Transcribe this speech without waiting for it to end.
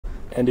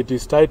and it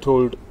is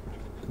titled,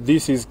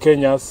 "This is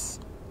Kenya's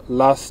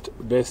Last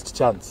Best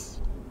Chance."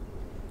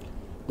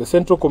 The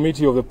Central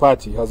Committee of the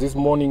party has this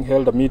morning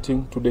held a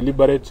meeting to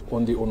deliberate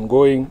on the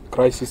ongoing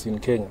crisis in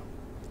Kenya.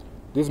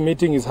 This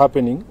meeting is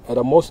happening at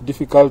a most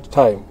difficult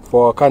time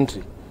for our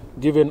country,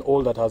 given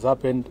all that has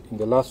happened in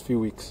the last few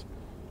weeks.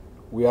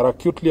 We are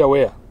acutely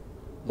aware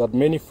that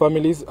many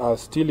families are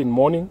still in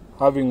mourning,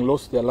 having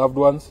lost their loved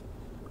ones,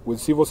 with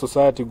civil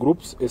society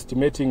groups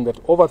estimating that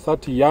over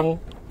 30 young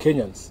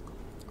Kenyans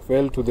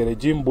fell to the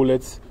regime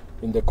bullets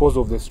in the course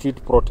of the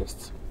street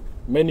protests.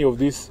 Many of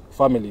these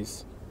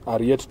families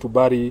are yet to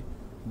bury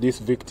these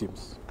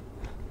victims.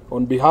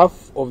 On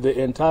behalf of the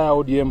entire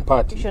ODM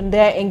party,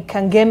 there in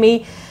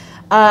Kangemi,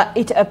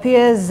 it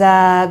appears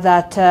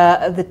that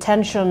the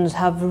tensions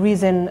have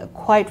risen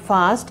quite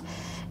fast,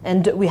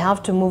 and we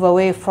have to move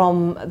away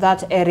from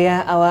that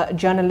area. Our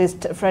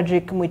journalist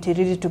Frederick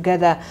Mwitiriri,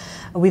 together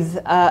with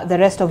the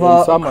rest of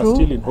our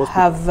crew,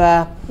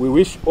 have we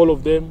wish all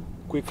of them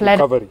quick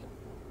recovery.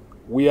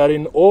 We are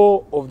in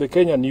awe of the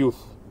Kenyan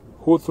youth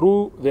who,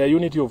 through their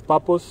unity of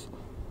purpose,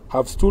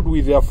 have stood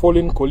with their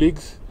fallen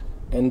colleagues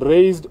and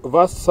raised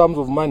vast sums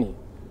of money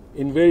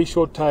in very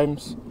short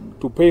times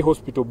to pay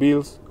hospital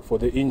bills for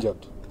the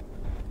injured.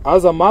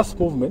 As a mass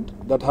movement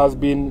that has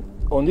been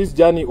on this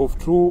journey of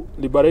true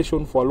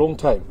liberation for a long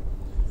time,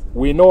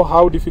 we know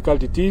how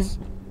difficult it is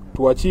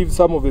to achieve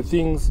some of the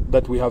things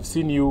that we have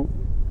seen you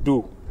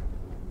do.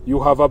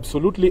 You have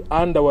absolutely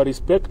earned our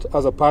respect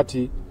as a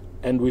party,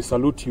 and we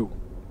salute you.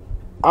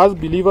 As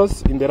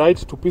believers in the right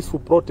to peaceful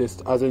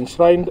protest as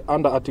enshrined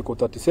under Article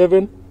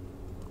 37,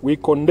 we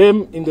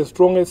condemn in the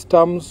strongest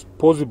terms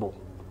possible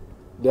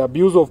the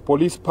abuse of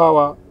police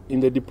power in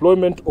the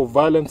deployment of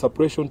violent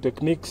suppression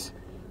techniques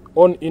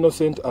on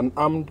innocent and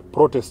armed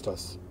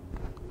protesters.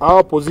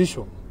 Our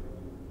position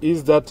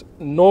is that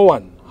no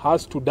one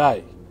has to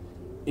die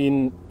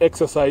in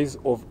exercise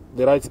of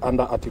the rights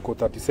under Article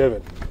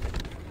 37.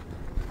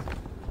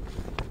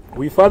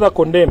 We further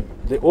condemn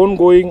the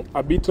ongoing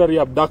arbitrary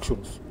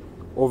abductions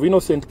of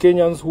innocent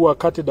Kenyans who are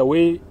carted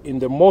away in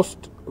the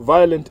most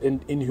violent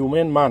and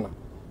inhumane manner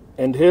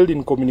and held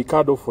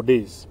incommunicado for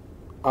days.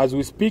 As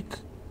we speak,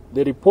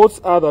 the reports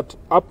are that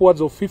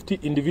upwards of 50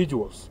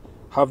 individuals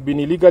have been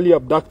illegally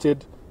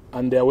abducted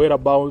and their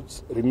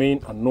whereabouts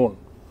remain unknown.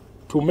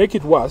 To make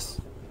it worse,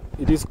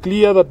 it is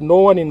clear that no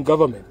one in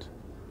government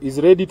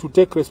is ready to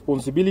take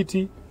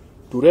responsibility,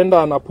 to render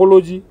an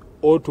apology,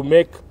 or to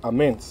make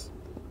amends.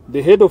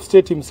 The head of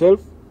state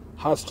himself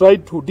has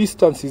tried to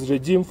distance his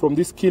regime from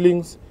these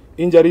killings,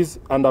 injuries,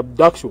 and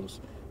abductions,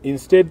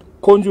 instead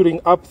conjuring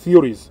up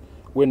theories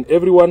when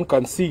everyone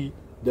can see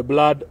the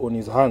blood on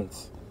his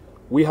hands.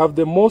 We have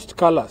the most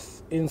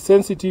callous,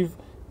 insensitive,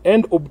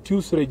 and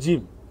obtuse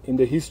regime in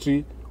the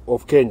history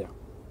of Kenya.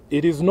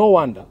 It is no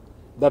wonder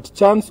that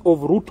chants of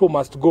Ruto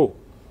must go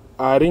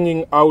are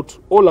ringing out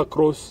all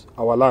across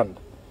our land.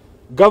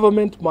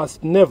 Government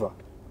must never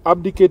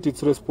abdicate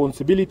its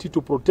responsibility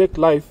to protect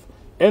life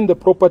and the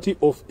property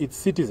of its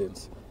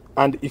citizens,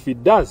 and if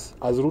it does,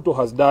 as Ruto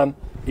has done,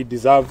 it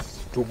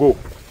deserves to go.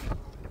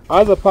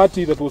 As a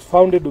party that was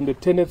founded on the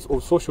tenets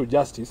of social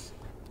justice,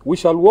 we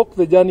shall walk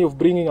the journey of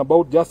bringing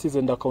about justice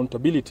and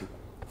accountability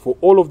for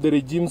all of the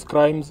regime's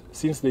crimes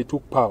since they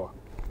took power.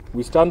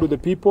 We stand with the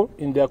people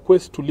in their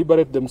quest to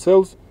liberate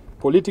themselves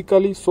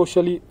politically,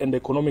 socially, and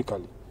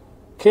economically.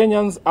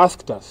 Kenyans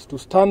asked us to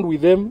stand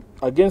with them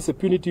against the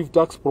punitive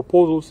tax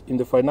proposals in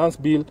the finance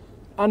bill,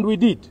 and we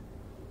did.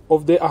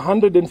 Of the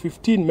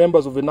 115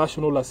 members of the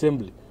National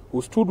Assembly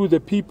who stood with the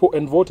people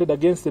and voted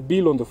against the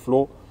bill on the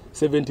floor,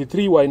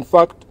 73 were in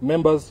fact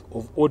members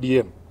of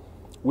ODM.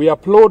 We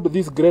applaud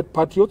these great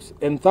patriots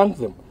and thank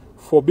them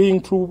for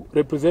being true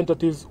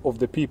representatives of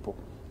the people.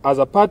 As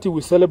a party,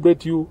 we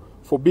celebrate you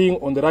for being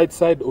on the right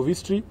side of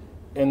history,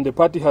 and the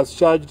party has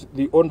charged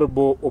the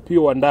Honorable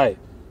Opio Andai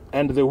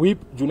and the Whip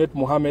Junet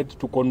Mohammed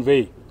to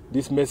convey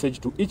this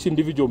message to each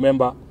individual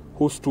member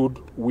who stood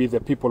with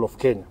the people of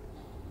Kenya.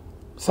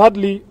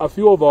 Sadly, a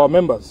few of our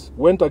members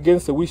went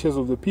against the wishes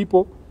of the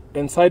people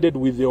and sided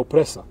with the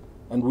oppressor,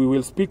 and we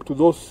will speak to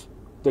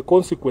the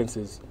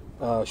consequences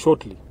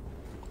shortly.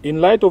 In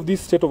light of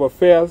this state of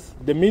affairs,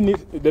 the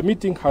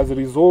meeting has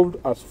resolved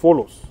as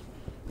follows.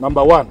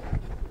 Number one,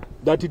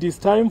 that it is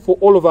time for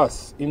all of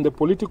us in the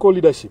political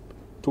leadership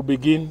to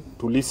begin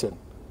to listen.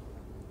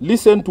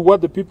 Listen to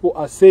what the people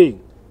are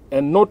saying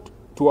and not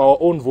to our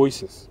own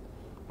voices.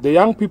 The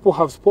young people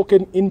have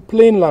spoken in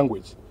plain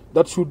language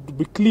that should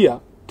be clear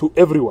to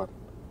everyone.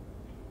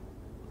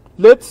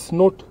 Let's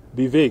not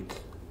be vague.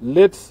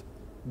 Let's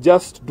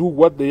just do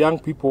what the young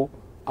people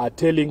are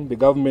telling the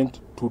government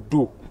to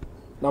do.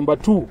 Number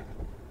two,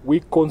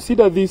 we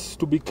consider this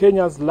to be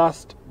Kenya's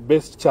last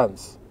best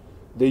chance.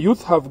 The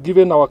youth have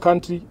given our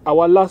country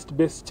our last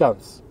best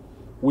chance.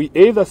 We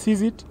either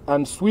seize it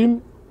and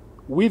swim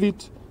with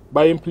it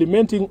by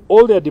implementing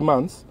all their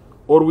demands,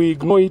 or we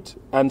ignore it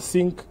and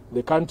sink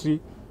the country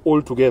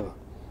altogether.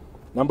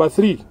 Number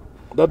three,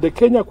 that the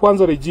Kenya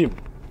Kwanza regime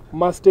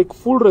must take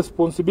full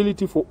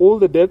responsibility for all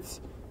the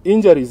deaths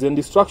injuries, and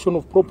destruction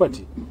of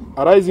property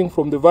arising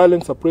from the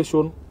violent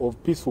suppression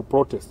of peaceful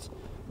protests.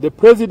 The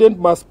President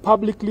must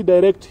publicly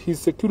direct his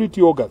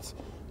security organs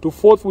to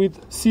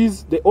forthwith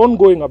seize the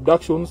ongoing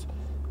abductions,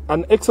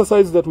 an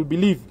exercise that we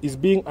believe is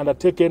being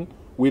undertaken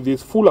with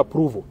his full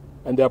approval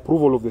and the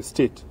approval of the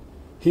state.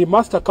 He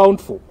must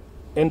account for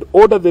and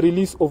order the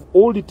release of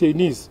all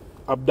detainees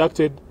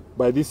abducted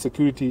by these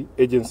security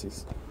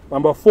agencies.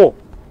 Number 4,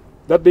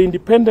 that the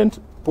Independent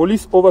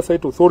Police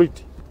Oversight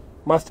Authority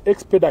must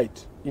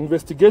expedite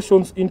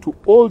investigations into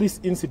all these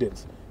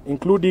incidents,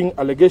 including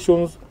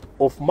allegations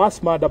of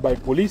mass murder by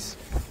police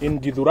in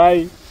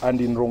Githurai and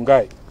in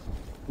Rongai.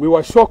 We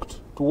were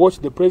shocked to watch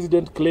the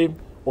President claim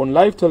on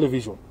live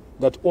television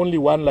that only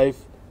one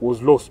life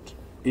was lost.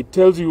 It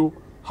tells you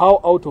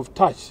how out of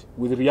touch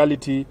with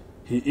reality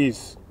he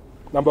is.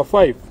 Number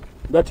 5,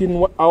 that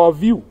in our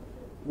view,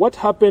 what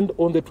happened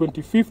on the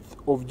 25th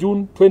of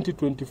June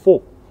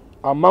 2024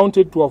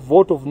 amounted to a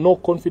vote of no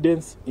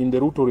confidence in the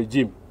Ruto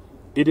regime.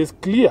 It is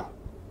clear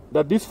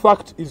that this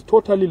fact is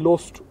totally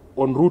lost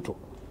on Ruto.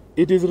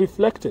 It is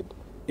reflected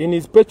in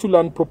his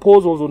petulant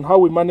proposals on how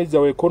we manage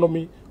our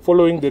economy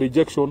following the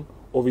rejection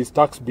of his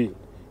tax bill.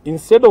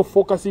 Instead of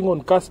focusing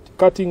on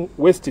cutting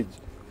wastage,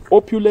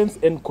 opulence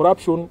and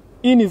corruption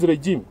in his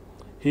regime,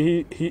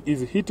 he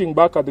is hitting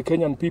back at the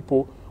Kenyan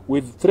people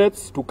with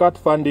threats to cut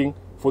funding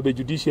for the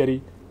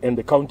judiciary and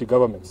the county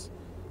governments.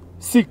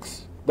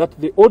 6, that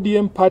the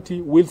ODM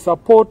party will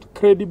support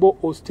credible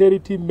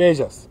austerity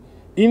measures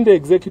in the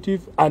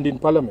executive and in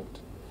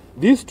parliament.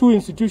 These two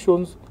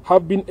institutions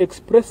have been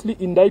expressly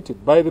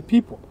indicted by the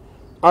people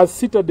as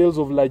citadels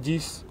of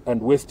largesse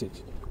and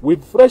wastage,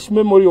 with fresh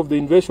memory of the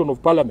invasion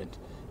of parliament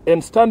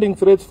and standing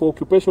threats for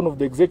occupation of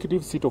the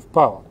executive seat of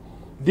power.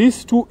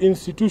 These two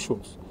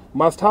institutions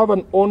must have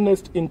an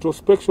honest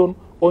introspection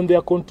on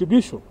their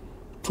contribution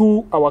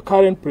to our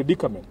current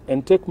predicament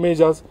and take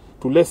measures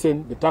to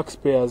lessen the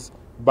taxpayers'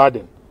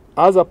 burden.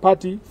 As a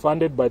party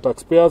funded by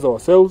taxpayers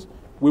ourselves,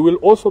 we will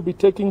also be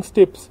taking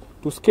steps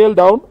to scale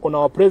down on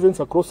our presence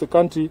across the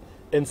country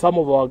and some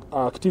of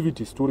our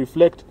activities to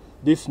reflect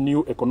this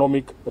new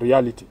economic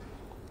reality.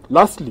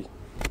 Lastly,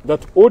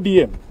 that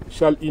ODM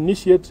shall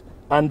initiate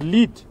and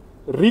lead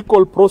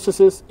recall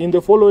processes in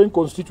the following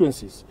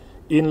constituencies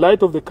in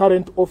light of the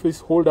current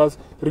office holders'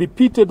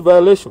 repeated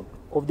violation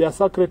of their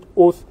sacred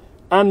oath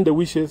and the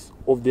wishes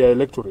of their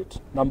electorate.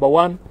 Number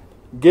 1,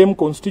 Game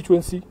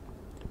constituency.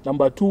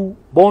 Number 2,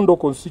 Bondo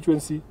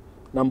constituency.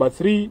 Number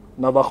 3,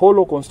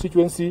 Navaholo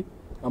constituency.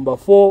 Number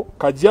 4,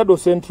 Kajiado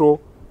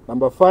Central.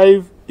 Number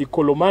 5,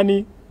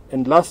 Ikolomani.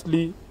 And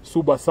lastly,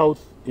 Suba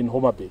South in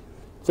Homa Bay.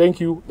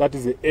 Thank you. That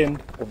is the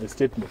end of the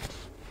statement.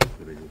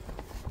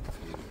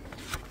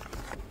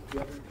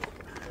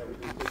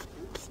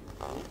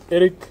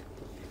 Eric?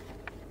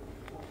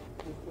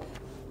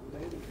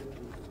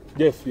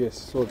 Jeff, yes,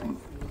 sorry.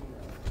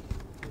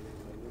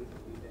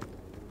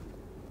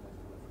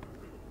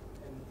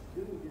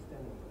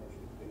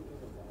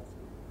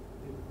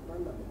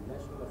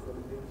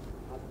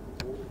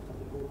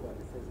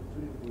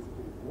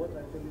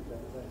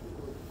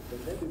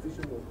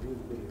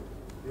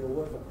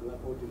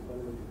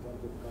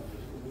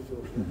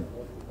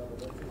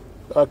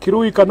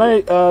 Kirui, can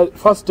I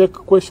first take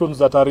questions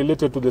that are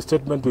related to the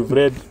statement we've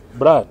read?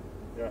 Brad,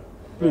 yeah,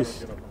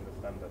 please. I cannot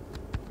understand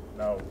that.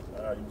 Now,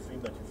 you've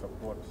seen that you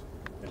support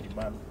the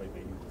demands by the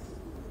youth.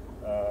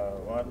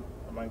 One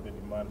among the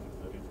demands is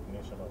the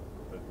resignation of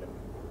the president.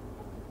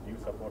 Do you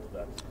support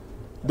that?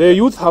 The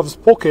youth have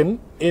spoken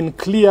in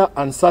clear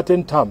and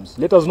certain terms.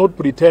 Let us not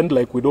pretend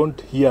like we don't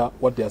hear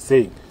what they are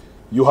saying.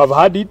 You have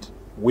heard it,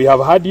 we have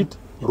heard it,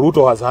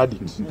 Ruto has heard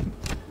it.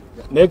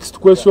 Next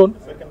question.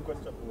 The second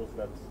question was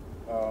that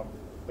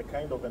the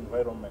kind of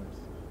environment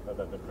that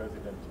the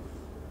president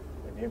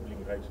is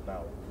enabling right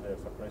now, the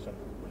suppression of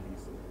the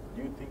police,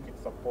 do you think it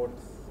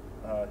supports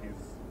his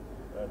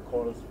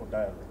calls for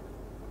dialogue?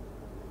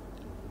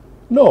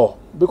 No,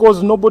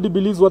 because nobody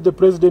believes what the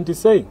president is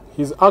saying.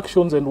 His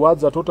actions and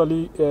words are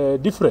totally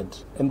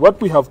different. And what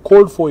we have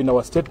called for in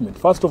our statement,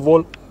 first of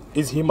all,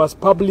 is he must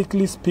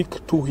publicly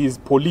speak to his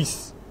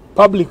police,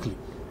 publicly,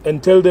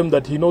 and tell them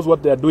that he knows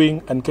what they are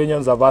doing and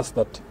Kenyans have asked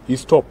that he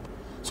stop.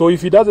 So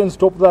if he doesn't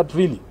stop that,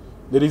 really,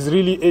 there is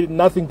really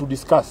nothing to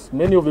discuss.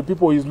 Many of the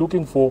people he's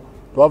looking for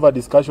to have a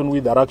discussion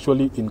with are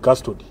actually in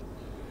custody.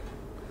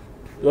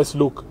 Let's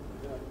look.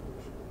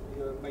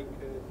 Like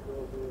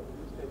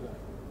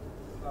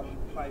some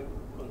 5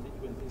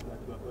 constituencies that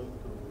you are going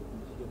to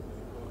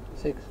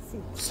initiate.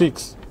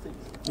 6. 6.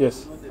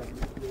 Yes.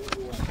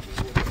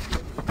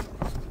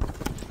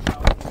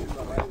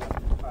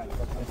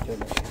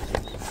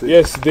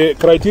 Yes, the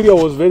criteria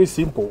was very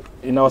simple.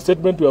 In our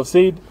statement, we have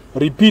said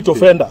repeat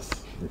offenders.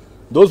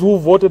 Those who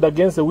voted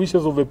against the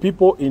wishes of the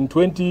people in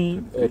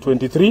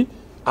 2023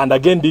 and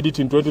again did it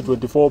in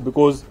 2024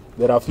 because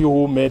there are few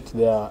who met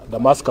their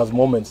Damascus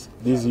moments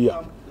this year.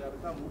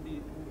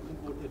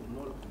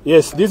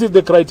 Yes, this is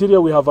the criteria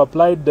we have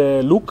applied,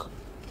 Luke,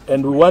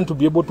 and we want to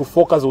be able to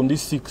focus on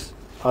these 6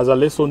 as a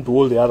lesson to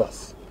all the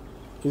others.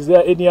 Is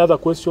there any other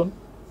question?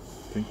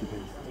 Thank you.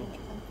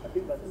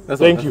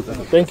 Thank you.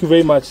 Thank you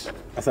very much.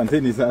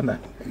 Asanteni sana.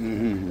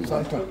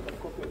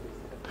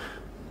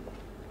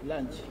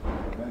 Lunch.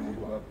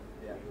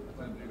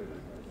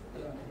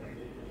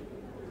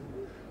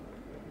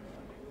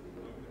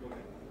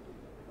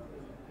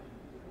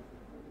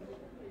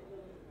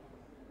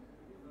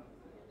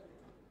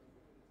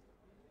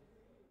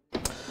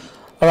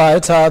 All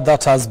right,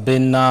 that has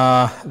been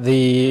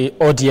the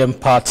ODM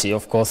party,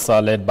 of course,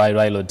 led by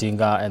Raila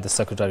Odinga and the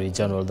Secretary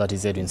General, that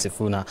is Edwin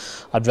Sifuna,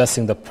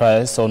 addressing the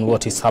press on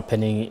what is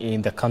happening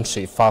in the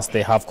country. First,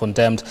 they have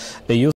condemned the youth